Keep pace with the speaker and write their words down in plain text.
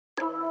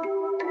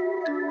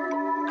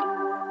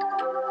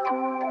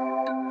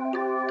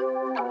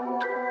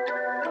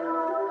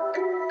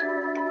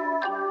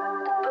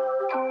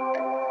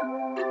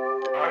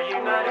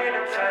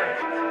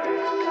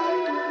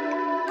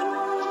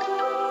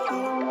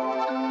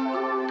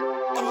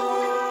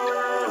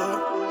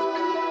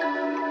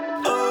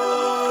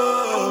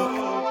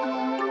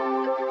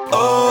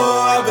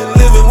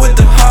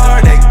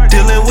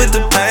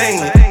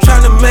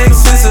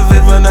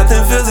it, but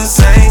nothing feels the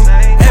same.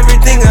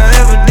 Everything I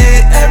ever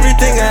did,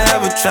 everything I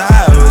ever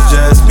tried was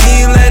just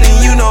me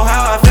letting you know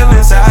how I feel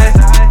inside.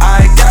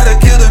 I gotta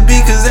kill the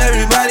beat cause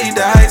everybody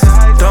dies.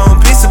 Don't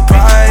be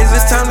surprised,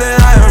 it's time that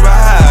I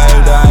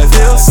arrived. I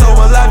feel so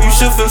alive, you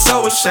should feel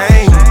so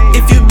ashamed.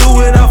 If you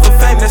do it off of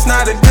fame, that's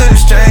not a good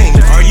exchange.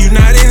 Are you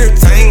not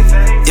entertained?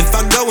 If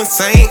I go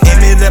insane,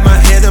 aim it at my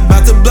head,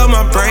 about to blow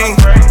my brain.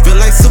 Feel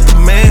like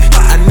Superman,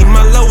 I need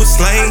my lowest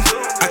lane.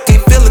 I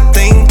can't feel a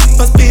thing,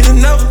 must be the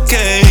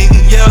Novocaine,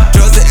 yeah.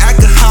 Drugs and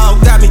alcohol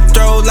got me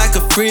thrown like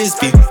a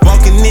frisbee.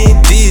 Walking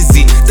in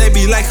dizzy, they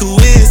be like, who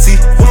is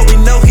he? Well, we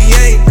know he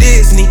ain't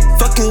Disney.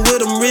 Fucking with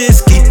him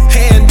risky.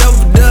 Hand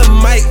over the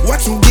mic,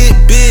 watch him get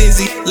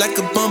busy. Like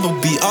a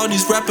bumblebee, all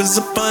these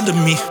rappers up under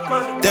me.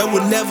 There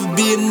would never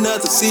be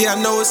another. See, I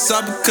know it's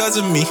all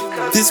because of me.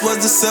 This was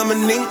the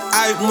summoning.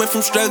 I went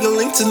from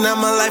struggling to now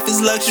my life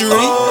is luxury.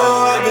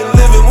 Oh, I've been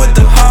living with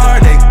the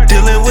heartache,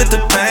 dealing with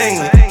the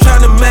pain.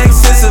 Trying to make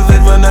sense of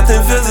it, but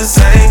nothing feels the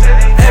same.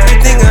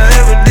 Everything I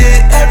ever did,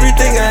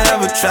 everything I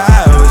ever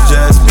tried was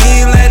just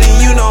me letting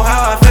you know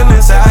how I feel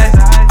inside.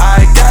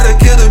 I gotta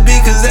kill the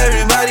beat cause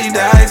everybody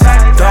dies.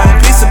 Don't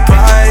be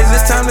surprised,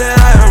 it's time that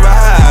I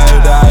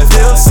arrived. I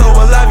feel so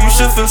alive, you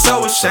should feel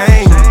so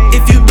ashamed.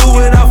 If you do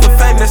it off of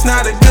fame, that's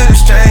not a good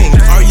exchange.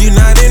 Are you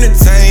not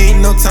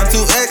entertained? No time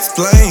to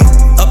explain.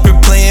 Up here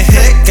playing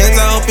head games,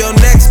 I hope your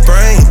next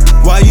brain.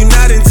 Why you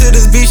not into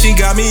this beat? She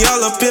got me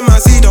all up in my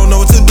seat, don't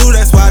know what to do,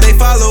 that's why they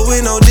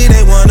following OG,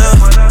 they wanna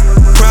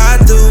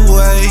ride the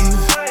wave.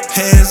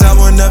 Hands out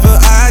whenever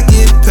I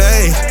get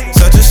paid.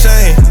 Such a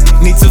shame,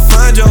 need to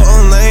find your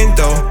own lane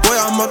though. Boy,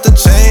 I'm up the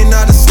chain,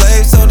 not a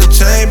slave, so the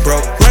chain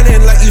broke.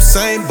 Running like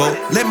Usain Bolt,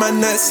 let my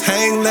nuts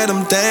hang, let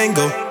them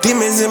dangle.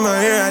 Demons in my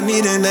ear, I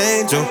need an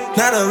angel.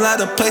 Not a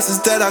lot of places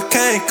that I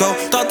can't go.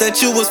 Thought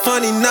that you was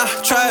funny, nah,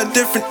 try a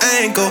different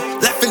angle.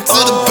 Laughing to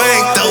the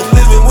bank though.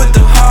 Living with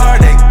the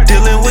heartache,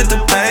 dealing with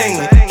the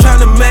pain.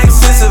 Trying to make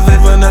sense of it,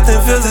 but nothing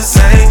feels the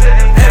same.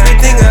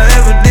 Everything I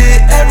ever did,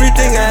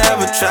 everything I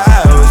ever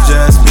tried was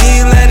just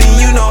me letting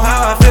you know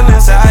how I feel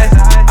inside.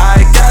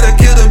 I gotta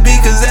kill the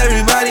beat cause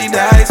everybody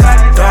dies.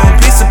 Don't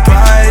be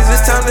surprised,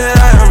 it's time that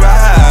I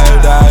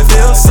arrived. I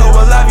feel so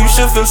alive, you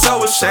should feel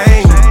so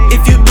ashamed.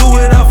 If you do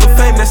it off of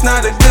fame, that's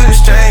not a good